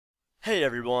Hey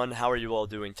everyone, how are you all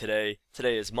doing today?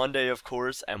 Today is Monday, of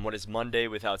course, and what is Monday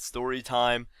without story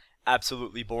time?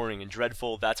 Absolutely boring and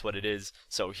dreadful, that's what it is.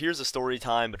 So here's a story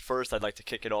time, but first I'd like to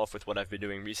kick it off with what I've been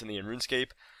doing recently in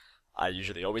RuneScape. I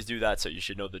usually always do that, so you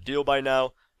should know the deal by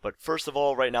now. But first of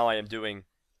all, right now I am doing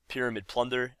Pyramid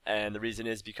Plunder, and the reason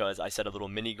is because I set a little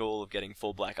mini goal of getting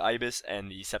full black Ibis and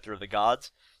the Sceptre of the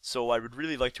Gods. So I would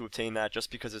really like to obtain that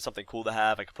just because it's something cool to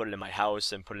have. I could put it in my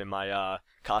house and put it in my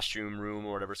costume room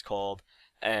or whatever it's called,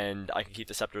 and I can keep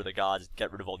the Sceptre of the Gods,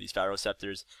 get rid of all these Pharaoh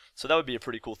Scepters. So that would be a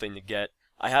pretty cool thing to get.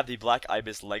 I have the black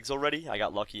Ibis legs already. I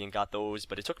got lucky and got those,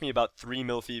 but it took me about 3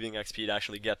 mil thieving XP to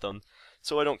actually get them.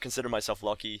 So I don't consider myself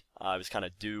lucky. I was kind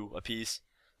of due a piece.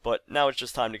 But now it's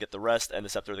just time to get the rest and the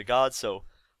Sceptre of the Gods, so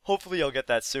hopefully I'll get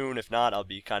that soon. If not, I'll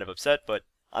be kind of upset, but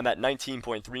I'm at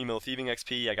 19.3 mil thieving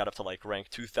XP. I got up to like rank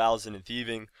 2000 in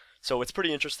thieving, so it's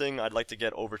pretty interesting. I'd like to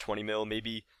get over 20 mil,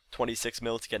 maybe 26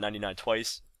 mil to get 99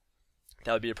 twice.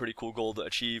 That would be a pretty cool goal to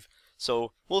achieve.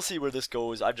 So we'll see where this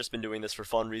goes. I've just been doing this for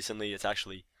fun recently. It's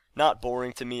actually not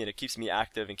boring to me, and it keeps me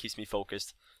active and keeps me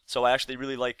focused. So I actually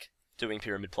really like doing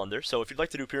Pyramid Plunder. So if you'd like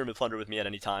to do Pyramid Plunder with me at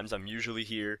any times, I'm usually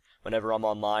here whenever I'm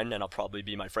online, and I'll probably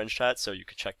be in my friends chat, so you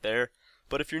could check there.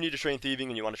 But if you need to train thieving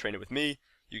and you want to train it with me,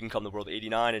 you can come to World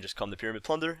 89 and just come to Pyramid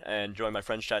Plunder and join my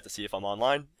friends chat to see if I'm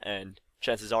online, and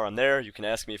chances are I'm there. You can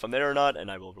ask me if I'm there or not,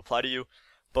 and I will reply to you,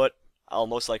 but I'll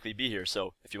most likely be here.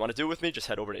 So if you want to do it with me, just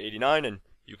head over to 89 and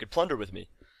you could plunder with me.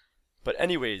 But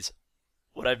anyways,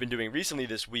 what I've been doing recently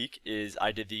this week is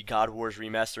I did the God Wars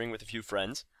remastering with a few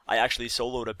friends. I actually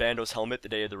soloed a Bandos helmet the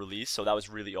day of the release, so that was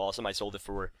really awesome. I sold it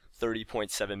for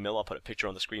 30.7 mil. I'll put a picture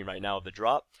on the screen right now of the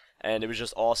drop. And it was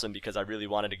just awesome because I really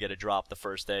wanted to get a drop the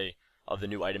first day of the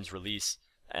new item's release.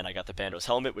 And I got the Bandos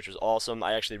helmet, which was awesome.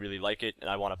 I actually really like it, and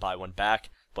I want to buy one back.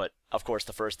 But, of course,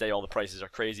 the first day all the prices are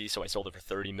crazy, so I sold it for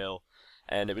 30 mil.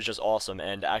 And it was just awesome.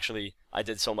 And actually, I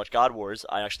did so much God Wars,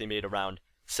 I actually made around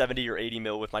 70 or 80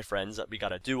 mil with my friends. We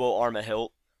got a duo Arma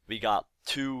hilt. We got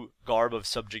 2 Garb of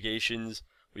Subjugations.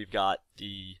 We've got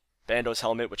the Bandos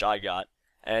helmet, which I got.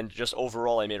 And just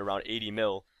overall, I made around 80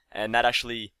 mil. And that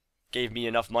actually gave me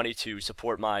enough money to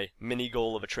support my mini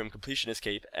goal of a trim completionist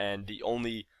cape, and the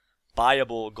only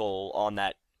buyable goal on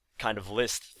that kind of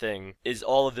list thing is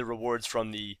all of the rewards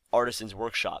from the Artisan's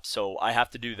Workshop. So I have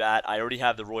to do that. I already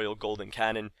have the Royal Golden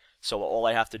Cannon, so all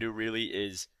I have to do really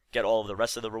is get all of the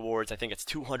rest of the rewards. I think it's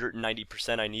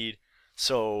 290% I need,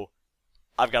 so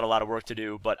I've got a lot of work to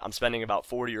do, but I'm spending about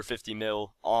 40 or 50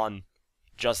 mil on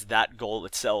just that goal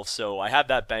itself, so I have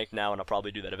that banked now, and I'll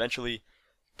probably do that eventually.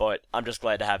 But I'm just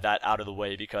glad to have that out of the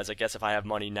way, because I guess if I have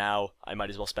money now, I might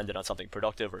as well spend it on something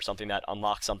productive or something that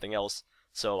unlocks something else.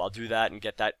 So I'll do that and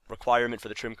get that requirement for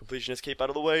the trim completionist cape out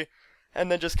of the way,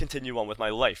 and then just continue on with my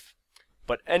life.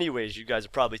 But anyways, you guys are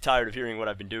probably tired of hearing what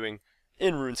I've been doing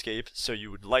in RuneScape, so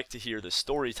you would like to hear the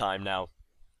story time now.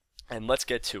 And let's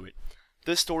get to it.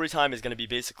 This story time is going to be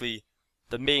basically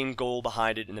the main goal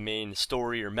behind it, and the main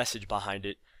story or message behind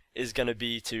it is going to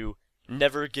be to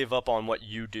never give up on what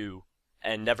you do,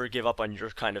 and never give up on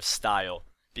your kind of style,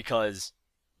 because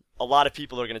a lot of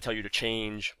people are going to tell you to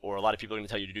change, or a lot of people are going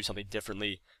to tell you to do something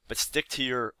differently, but stick to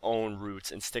your own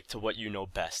roots and stick to what you know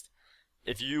best.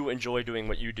 If you enjoy doing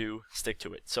what you do, stick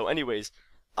to it. So anyways,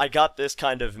 I got this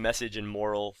kind of message and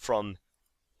moral from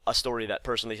a story that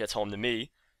personally hits home to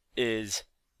me, is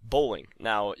bowling.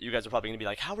 Now, you guys are probably going to be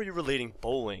like, how are you relating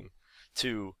bowling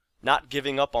to not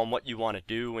giving up on what you want to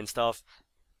do and stuff?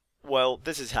 Well,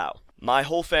 this is how. My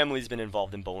whole family's been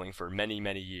involved in bowling for many,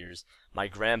 many years. My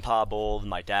grandpa bowled,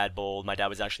 my dad bowled. My dad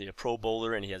was actually a pro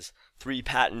bowler, and he has 3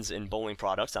 patents in bowling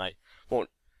products, and I won't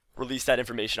release that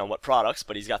information on what products,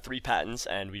 but he's got 3 patents,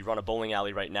 and we run a bowling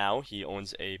alley right now. He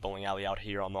owns a bowling alley out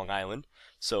here on Long Island,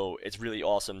 so it's really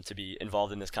awesome to be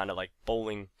involved in this kind of like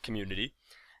bowling community.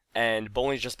 And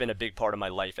bowling's just been a big part of my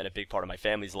life and a big part of my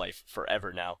family's life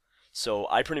forever now. So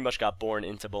I pretty much got born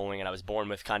into bowling, and I was born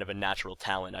with kind of a natural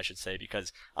talent, I should say,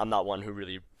 because I'm not one who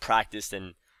really practiced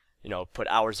and, put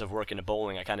hours of work into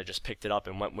bowling. I kind of just picked it up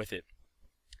and went with it.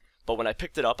 But when I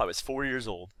picked it up, I was 4 years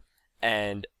old,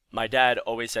 and my dad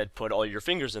always said, put all your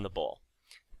fingers in the ball.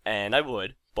 And I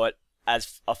would, but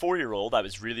as a 4-year-old, I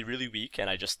was really, really weak, and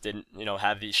I just didn't,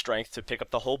 have the strength to pick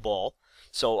up the whole ball.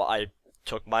 So I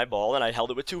took my ball and I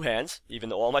held it with 2 hands, even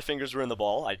though all my fingers were in the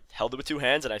ball. I held it with 2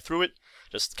 hands and I threw it,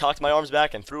 just cocked my arms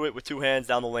back and threw it with 2 hands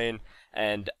down the lane.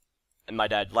 And my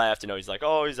dad laughed. He's like,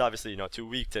 oh, he's obviously, too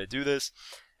weak to do this,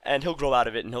 and he'll grow out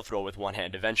of it and he'll throw it with 1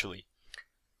 hand eventually.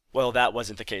 Well, that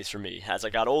wasn't the case for me. As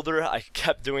I got older, I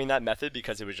kept doing that method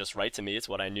because it was just right to me. It's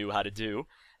what I knew how to do,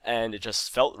 and it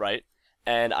just felt right.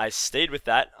 And I stayed with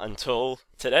that until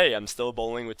today. I'm still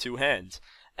bowling with 2 hands.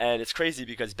 And it's crazy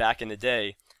because back in the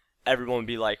day, everyone would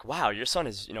be like, "Wow, your son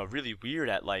is, really weird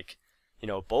at like,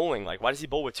 bowling. Like, why does he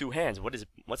bowl with two hands?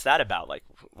 What's that about? Like,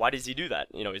 why does he do that?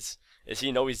 Is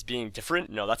he he's being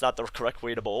different? That's not the correct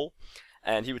way to bowl."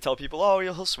 And he would tell people, "Oh,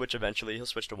 he'll switch eventually. He'll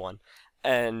switch to one."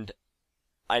 And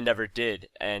I never did.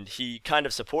 And he kind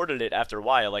of supported it after a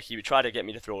while. Like, he would try to get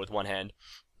me to throw with one hand.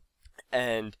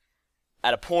 And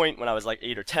at a point when I was like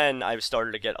 8 or 10, I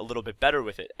started to get a little bit better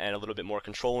with it and a little bit more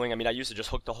controlling. I mean, I used to just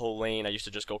hook the whole lane. I used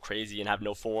to just go crazy and have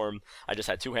no form. I just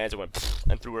had two hands and went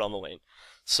and threw it on the lane.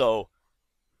 So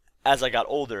as I got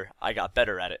older, I got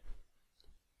better at it.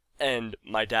 And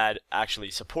my dad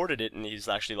actually supported it, and he's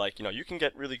actually like, you can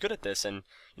get really good at this, and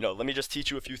let me just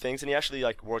teach you a few things. And he actually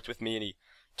like worked with me, and he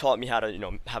taught me how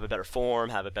to have a better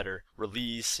form, have a better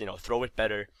release, throw it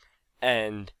better.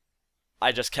 And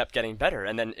I just kept getting better.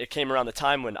 And then it came around the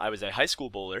time when I was a high school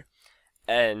bowler,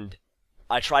 and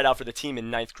I tried out for the team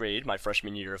in 9th grade, my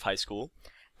freshman year of high school.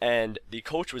 And the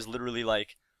coach was literally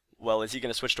like, "Well, is he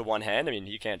going to switch to one hand? I mean,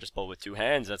 he can't just bowl with two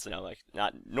hands. That's like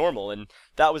not normal." And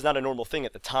that was not a normal thing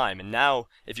at the time. And now,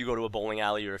 if you go to a bowling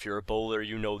alley, or if you're a bowler,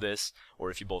 you know this, or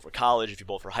if you bowl for college, if you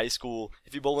bowl for high school,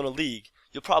 if you bowl in a league,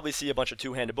 you'll probably see a bunch of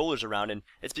two-handed bowlers around, and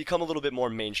it's become a little bit more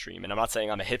mainstream. And I'm not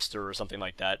saying I'm a hipster or something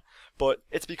like that, but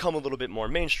it's become a little bit more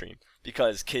mainstream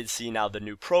because kids see now the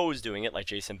new pros doing it, like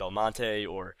Jason Belmonte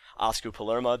or Oscar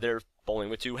Palermo. They're bowling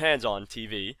with two hands on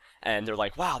TV, and they're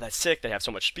like, "Wow, that's sick. They have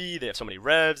so much speed, they have so many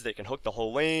revs, they can hook the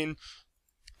whole lane,"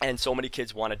 and so many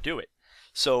kids want to do it.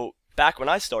 So back when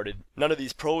I started, none of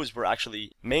these pros were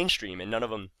actually mainstream, and none of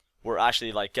them were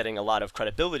actually like getting a lot of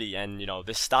credibility, and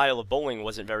this style of bowling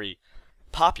wasn't very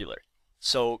popular.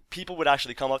 So people would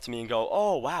actually come up to me and go,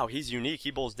 "Oh wow, he's unique,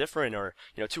 he bowls different," or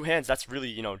two hands, that's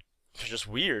really just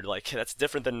weird, like that's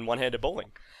different than one-handed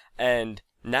bowling. And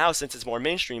now, since it's more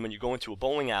mainstream, when you go into a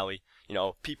bowling alley,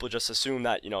 people just assume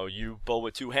that, you bowl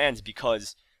with two hands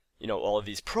because, all of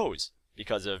these pros,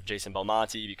 because of Jason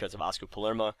Belmonte, because of Oscar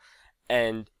Palermo.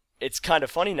 And it's kind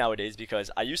of funny nowadays because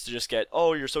I used to just get,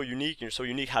 "Oh, you're so unique,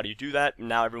 how do you do that?" And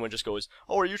now everyone just goes,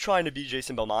 "Oh, are you trying to be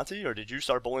Jason Belmonte? Or did you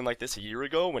start bowling like this a year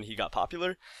ago when he got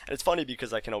popular?" And it's funny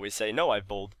because I can always say, "No, I've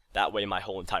bowled that way my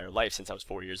whole entire life since I was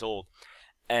 4 years old."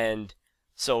 And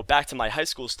so back to my high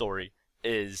school story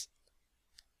is,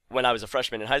 when I was a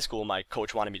freshman in high school, my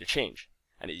coach wanted me to change.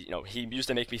 And he used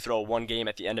to make me throw one game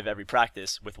at the end of every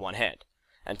practice with one hand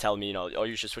and tell me, "Oh,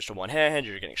 you should switch to one hand,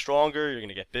 you're getting stronger, you're going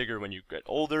to get bigger when you get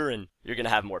older, and you're going to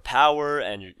have more power,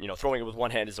 and throwing it with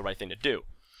one hand is the right thing to do."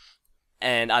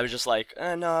 And I was just like, "No,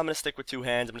 I'm going to stick with two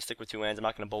hands, I'm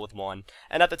not going to bowl with one."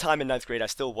 And at the time in 9th grade, I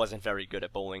still wasn't very good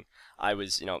at bowling. I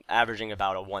was, averaging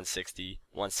about a 160,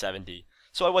 170.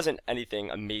 So I wasn't anything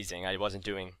amazing. I wasn't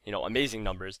doing, amazing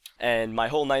numbers. And my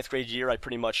whole 9th grade year, I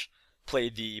pretty much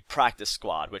played the practice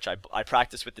squad, which I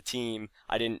practiced with the team.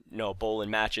 I didn't, bowl in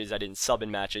matches. I didn't sub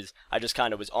in matches. I just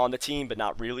kind of was on the team, but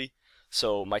not really.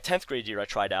 So my 10th grade year, I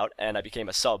tried out, and I became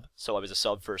a sub. So I was a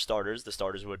sub for starters. The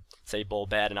starters would say bowl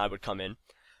bad, and I would come in.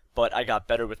 But I got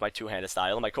better with my two-handed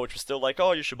style. And my coach was still like,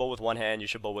 "Oh, you should bowl with one hand. You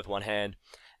should bowl with one hand."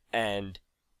 And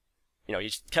he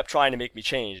kept trying to make me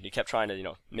change, and he kept trying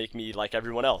to, make me like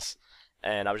everyone else.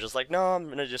 And I was just like, "No, I'm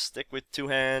going to just stick with two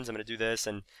hands. I'm going to do this."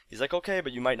 And he's like, "Okay,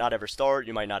 but you might not ever start.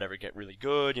 You might not ever get really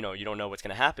good. You don't know what's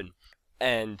going to happen."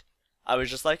 And I was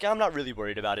just like, "I'm not really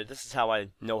worried about it. This is how I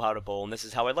know how to bowl, and this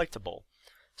is how I like to bowl."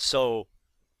 So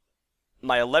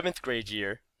my 11th grade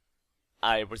year,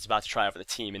 I was about to try out for the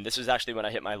team. And this was actually when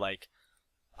I hit my,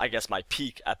 I guess my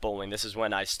peak at bowling. This is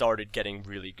when I started getting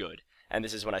really good. And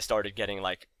this is when I started getting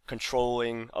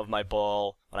controlling of my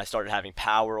ball, when I started having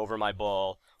power over my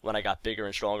ball, when I got bigger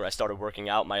and stronger. I started working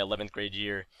out my 11th grade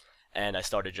year, and I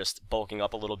started just bulking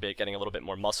up a little bit, getting a little bit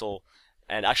more muscle,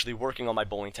 and actually working on my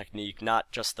bowling technique,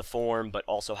 not just the form, but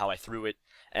also how I threw it.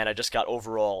 And I just got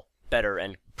overall better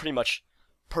and pretty much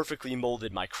perfectly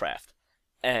molded my craft.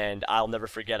 And I'll never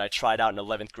forget, I tried out in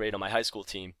 11th grade on my high school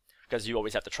team, because you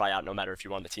always have to try out no matter if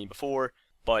you were on the team before,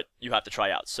 but you have to try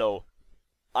out. So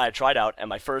I tried out, and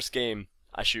my first game,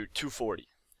 I shoot 240.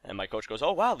 And my coach goes,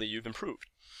 "Oh, wow, Lee, you've improved."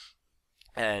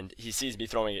 And he sees me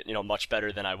throwing it, much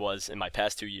better than I was in my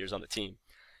past 2 years on the team.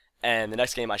 And the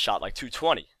next game, I shot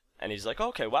 220. And he's like,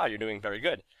 "Okay, wow, you're doing very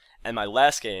good." And my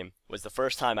last game was the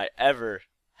first time I ever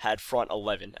had front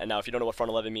 11. And now, if you don't know what front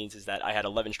 11 means, is that I had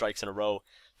 11 strikes in a row,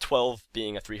 12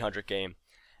 being a 300 game.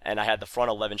 And I had the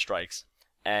front 11 strikes.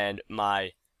 And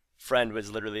my friend was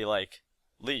literally like,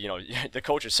 "Lee, the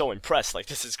coach is so impressed.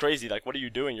 This is crazy. What are you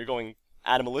doing? You're going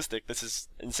animalistic. This is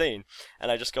insane."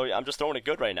 And I just go, "I'm just throwing it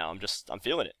good right now. I'm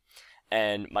feeling it."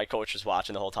 And my coach was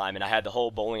watching the whole time, and I had the whole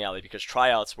bowling alley because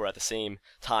tryouts were at the same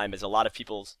time as a lot of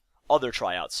people's other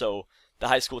tryouts. So the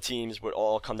high school teams would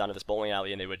all come down to this bowling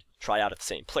alley and they would try out at the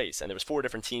same place. And there was 4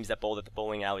 different teams that bowled at the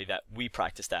bowling alley that we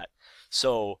practiced at.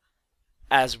 So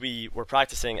as we were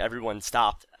practicing, everyone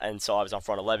stopped and saw I was on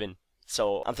front 11.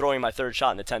 So I'm throwing my 3rd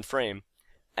shot in the 10th frame,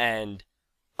 and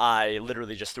I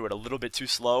literally just threw it a little bit too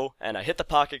slow, and I hit the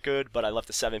pocket good, but I left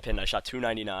the 7-pin, and I shot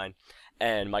 299.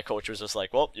 And my coach was just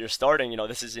like, well, you're starting,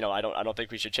 this is, I don't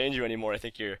think we should change you anymore. I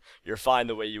think you're fine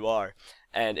the way you are.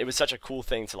 And it was such a cool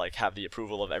thing to like have the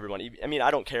approval of everyone. I mean,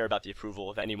 I don't care about the approval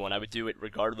of anyone. I would do it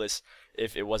regardless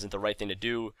if it wasn't the right thing to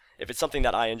do. If it's something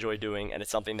that I enjoy doing and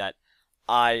it's something that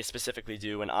I specifically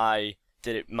do and I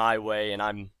did it my way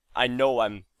and I know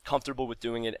I'm comfortable with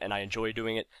doing it and I enjoy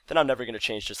doing it, then I'm never going to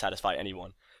change to satisfy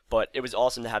anyone. But it was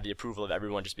awesome to have the approval of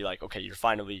everyone, just be like, okay, you're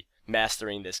finally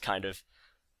mastering this kind of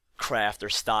craft or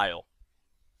style.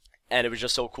 And it was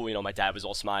just so cool, my dad was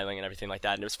all smiling and everything like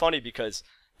that. And it was funny because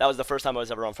that was the first time I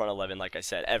was ever on front 11, like I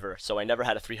said, ever. So I never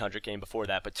had a 300 game before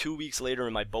that. But 2 weeks later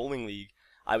in my bowling league,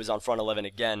 I was on front 11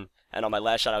 again. And on my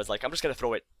last shot, I was like, I'm just going to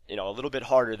throw it, a little bit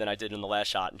harder than I did in the last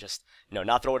shot. And just,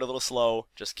 not throw it a little slow,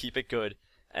 just keep it good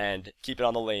and keep it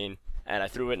on the lane. And I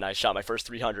threw it and I shot my first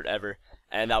 300 ever.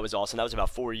 And that was awesome. That was about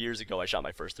 4 years ago I shot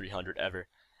my first 300 ever.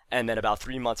 And then about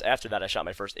 3 months after that, I shot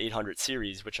my first 800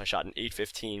 series, which I shot in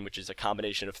 815, which is a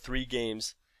combination of 3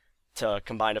 games to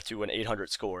combine up to an 800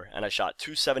 score. And I shot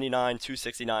 279,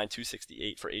 269,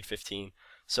 268 for 815.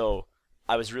 So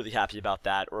I was really happy about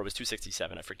that, or it was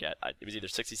 267, I forget. It was either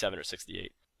 67 or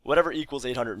 68. Whatever equals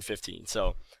 815.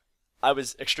 So I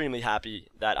was extremely happy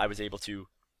that I was able to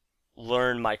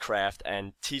learn my craft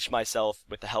and teach myself,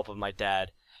 with the help of my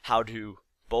dad, how to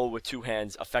bowl with 2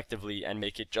 hands effectively and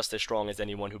make it just as strong as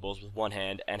anyone who bowls with 1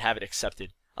 hand and have it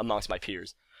accepted amongst my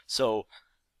peers. So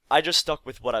I just stuck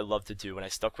with what I love to do, and I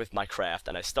stuck with my craft,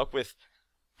 and I stuck with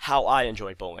how I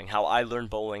enjoyed bowling, how I learned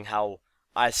bowling, how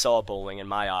I saw bowling in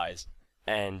my eyes.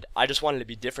 And I just wanted to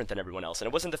be different than everyone else. And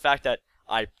it wasn't the fact that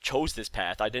I chose this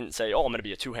path. I didn't say, oh, I'm going to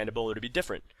be a 2-handed bowler to be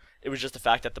different. It was just the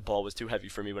fact that the ball was too heavy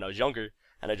for me when I was younger,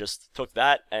 and I just took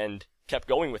that and kept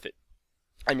going with it.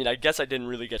 I mean, I guess I didn't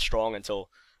really get strong until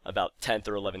about 10th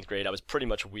or 11th grade. I was pretty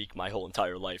much weak my whole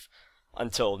entire life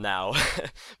until now.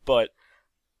 But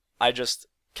I just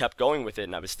kept going with it,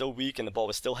 and I was still weak, and the ball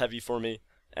was still heavy for me,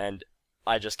 and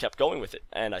I just kept going with it,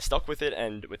 and I stuck with it,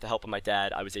 and with the help of my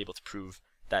dad, I was able to prove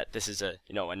that this is a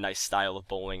nice style of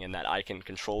bowling, and that I can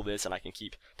control this, and I can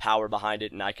keep power behind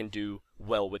it, and I can do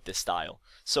well with this style.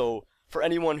 So for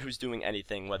anyone who's doing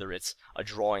anything, whether it's a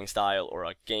drawing style or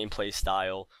a gameplay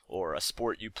style or a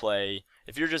sport you play,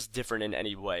 if you're just different in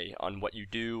any way on what you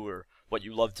do or what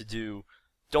you love to do,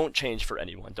 don't change for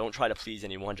anyone. Don't try to please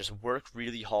anyone. Just work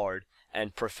really hard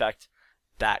and perfect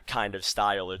that kind of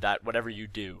style or that whatever you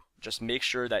do. Just make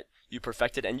sure that you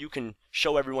perfect it, and you can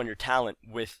show everyone your talent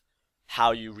with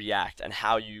how you react and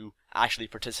how you actually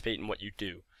participate in what you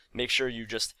do. Make sure you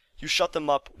shut them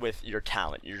up with your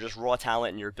talent, your just raw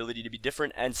talent and your ability to be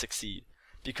different and succeed.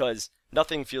 Because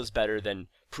nothing feels better than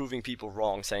proving people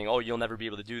wrong, saying, oh, you'll never be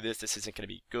able to do this, this isn't going to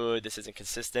be good, this isn't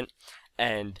consistent.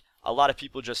 And a lot of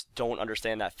people just don't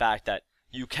understand that fact that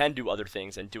you can do other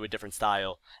things and do a different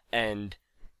style and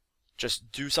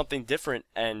just do something different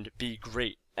and be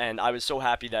great. And I was so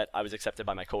happy that I was accepted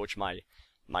by my coach, my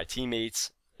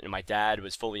teammates, and my dad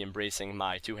was fully embracing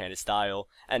my 2-handed style.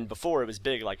 And before, it was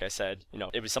big, like I said,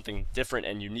 it was something different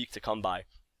and unique to come by.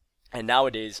 And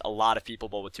nowadays, a lot of people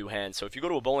bowl with 2 hands. So if you go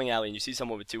to a bowling alley and you see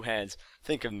someone with 2 hands,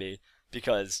 think of me,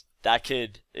 because that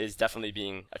kid is definitely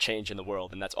being a change in the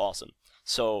world, and that's awesome.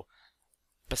 So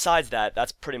besides that,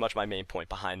 that's pretty much my main point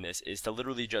behind this, is to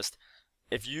literally just,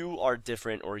 if you are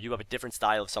different or you have a different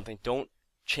style of something, don't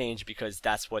change because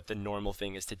that's what the normal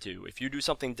thing is to do. If you do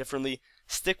something differently,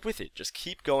 stick with it. Just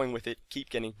keep going with it,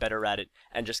 keep getting better at it,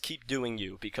 and just keep doing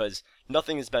you, because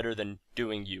nothing is better than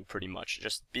doing you, pretty much.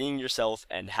 Just being yourself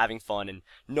and having fun and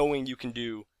knowing you can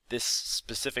do this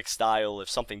specific style of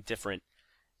something different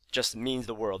just means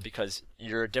the world, because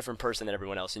you're a different person than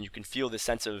everyone else, and you can feel this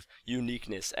sense of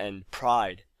uniqueness and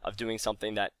pride of doing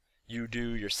something that you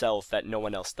do yourself that no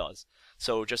one else does.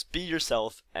 So just be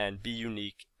yourself and be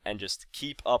unique, and just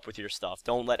keep up with your stuff.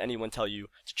 Don't let anyone tell you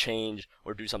to change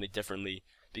or do something differently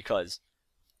because,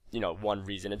 one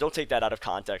reason. And don't take that out of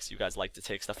context. You guys like to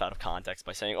take stuff out of context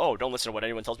by saying, oh, don't listen to what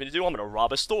anyone tells me to do, I'm going to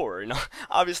rob a store.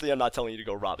 Obviously I'm not telling you to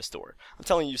go rob a store. I'm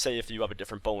telling you, say if you have a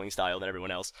different bowling style than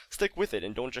everyone else, stick with it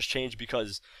and don't just change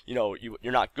because, you're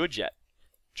not good yet.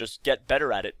 Just get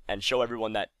better at it and show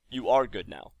everyone that you are good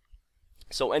now.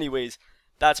 So anyways,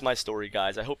 that's my story,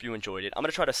 guys. I hope you enjoyed it. I'm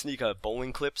going to try to sneak a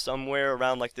bowling clip somewhere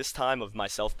around like this time of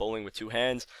myself bowling with 2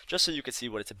 hands, just so you can see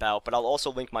what it's about. But I'll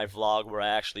also link my vlog where I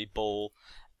actually bowl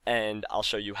and I'll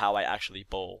show you how I actually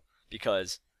bowl,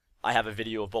 because I have a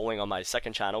video of bowling on my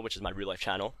second channel, which is my real life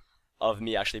channel, of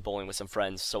me actually bowling with some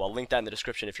friends. So I'll link that in the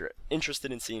description if you're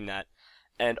interested in seeing that.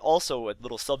 And also, a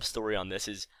little sub story on this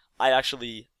is I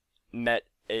actually met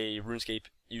a RuneScape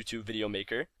YouTube video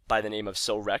maker by the name of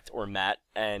SoWrecked, or Matt,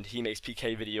 and he makes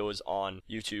PK videos on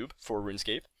YouTube for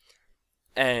RuneScape.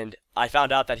 And I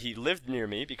found out that he lived near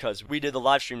me because we did the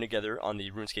live stream together on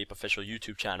the RuneScape official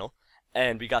YouTube channel,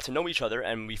 and we got to know each other,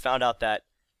 and we found out that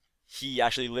he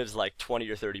actually lives like 20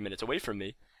 or 30 minutes away from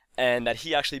me, and that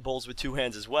he actually bowls with two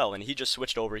hands as well, and he just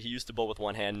switched over. He used to bowl with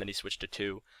one hand, and then he switched to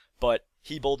two, but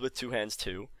he bowled with two hands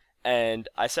too. And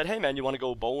I said, hey man, you want to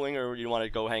go bowling, or you want to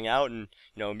go hang out and,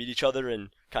 you know, meet each other and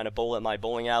kind of bowl at my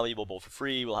bowling alley? We'll bowl for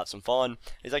free, we'll have some fun.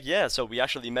 He's like, yeah. So we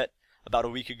actually met about a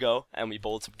week ago, and we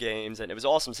bowled some games, and it was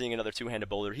awesome seeing another two-handed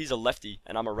bowler. He's a lefty,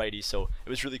 and I'm a righty, so it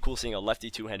was really cool seeing a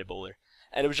lefty two-handed bowler.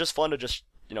 And it was just fun to just,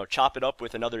 you know, chop it up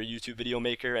with another YouTube video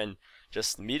maker and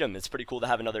just meet him. It's pretty cool to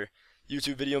have another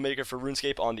YouTube video maker for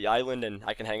RuneScape on the island, and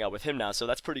I can hang out with him now, so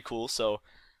that's pretty cool. So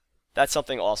that's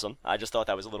something awesome. I just thought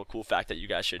that was a little cool fact that you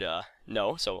guys should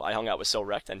know. So I hung out with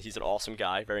SoWrecked, and he's an awesome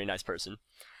guy, very nice person.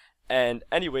 And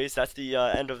anyways, that's the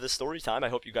end of this story time. I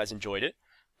hope you guys enjoyed it.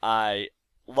 I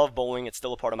love bowling. It's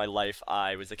still a part of my life.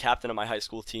 I was the captain of my high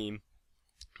school team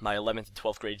my 11th and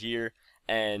 12th grade year,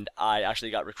 and I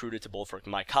actually got recruited to bowl for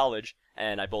my college,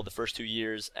 and I bowled the first 2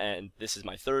 years, and this is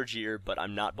my third year, but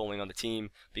I'm not bowling on the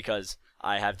team because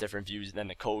I have different views than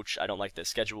the coach. I don't like the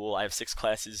schedule. I have 6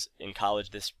 classes in college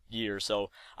this year, so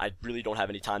I really don't have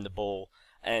any time to bowl,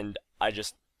 and I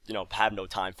just, you know, have no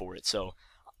time for it. So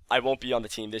I won't be on the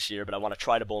team this year, but I want to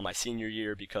try to bowl my senior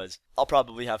year because I'll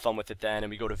probably have fun with it then,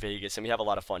 and we go to Vegas, and we have a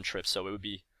lot of fun trips, so it would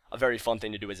be a very fun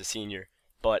thing to do as a senior.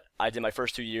 But I did my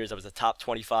first 2 years. I was the top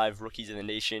 25 rookies in the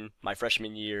nation my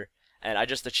freshman year, and I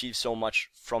just achieved so much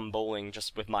from bowling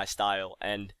just with my style,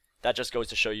 and that just goes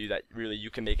to show you that really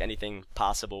you can make anything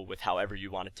possible with however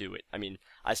you want to do it. I mean,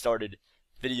 I started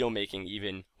video making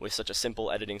even with such a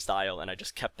simple editing style, and I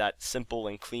just kept that simple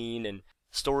and clean and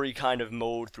story kind of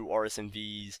mode through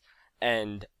RSMVs,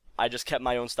 and I just kept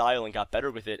my own style and got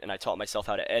better with it, and I taught myself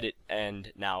how to edit,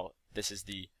 and now this is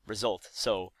the result.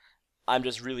 So I'm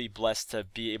just really blessed to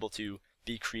be able to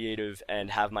be creative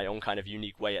and have my own kind of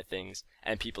unique way at things,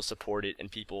 and people support it,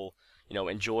 and people, you know,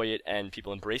 enjoy it, and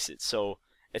people embrace it. So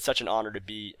it's such an honor to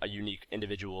be a unique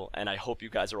individual, and I hope you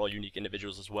guys are all unique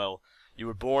individuals as well. You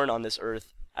were born on this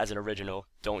earth as an original.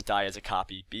 Don't die as a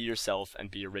copy. Be yourself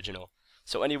and be original.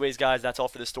 So anyways, guys, that's all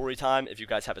for the story time. If you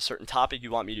guys have a certain topic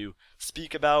you want me to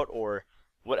speak about or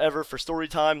whatever for story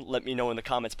time, let me know in the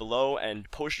comments below, and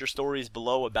post your stories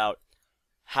below about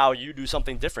how you do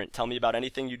something different. Tell me about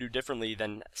anything you do differently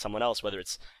than someone else, whether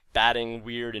it's batting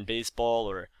weird in baseball,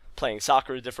 or playing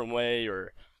soccer a different way,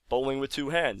 or bowling with two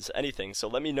hands, anything. So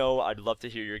let me know. I'd love to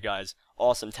hear your guys'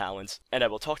 awesome talents, and I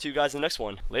will talk to you guys in the next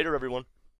one. Later, everyone.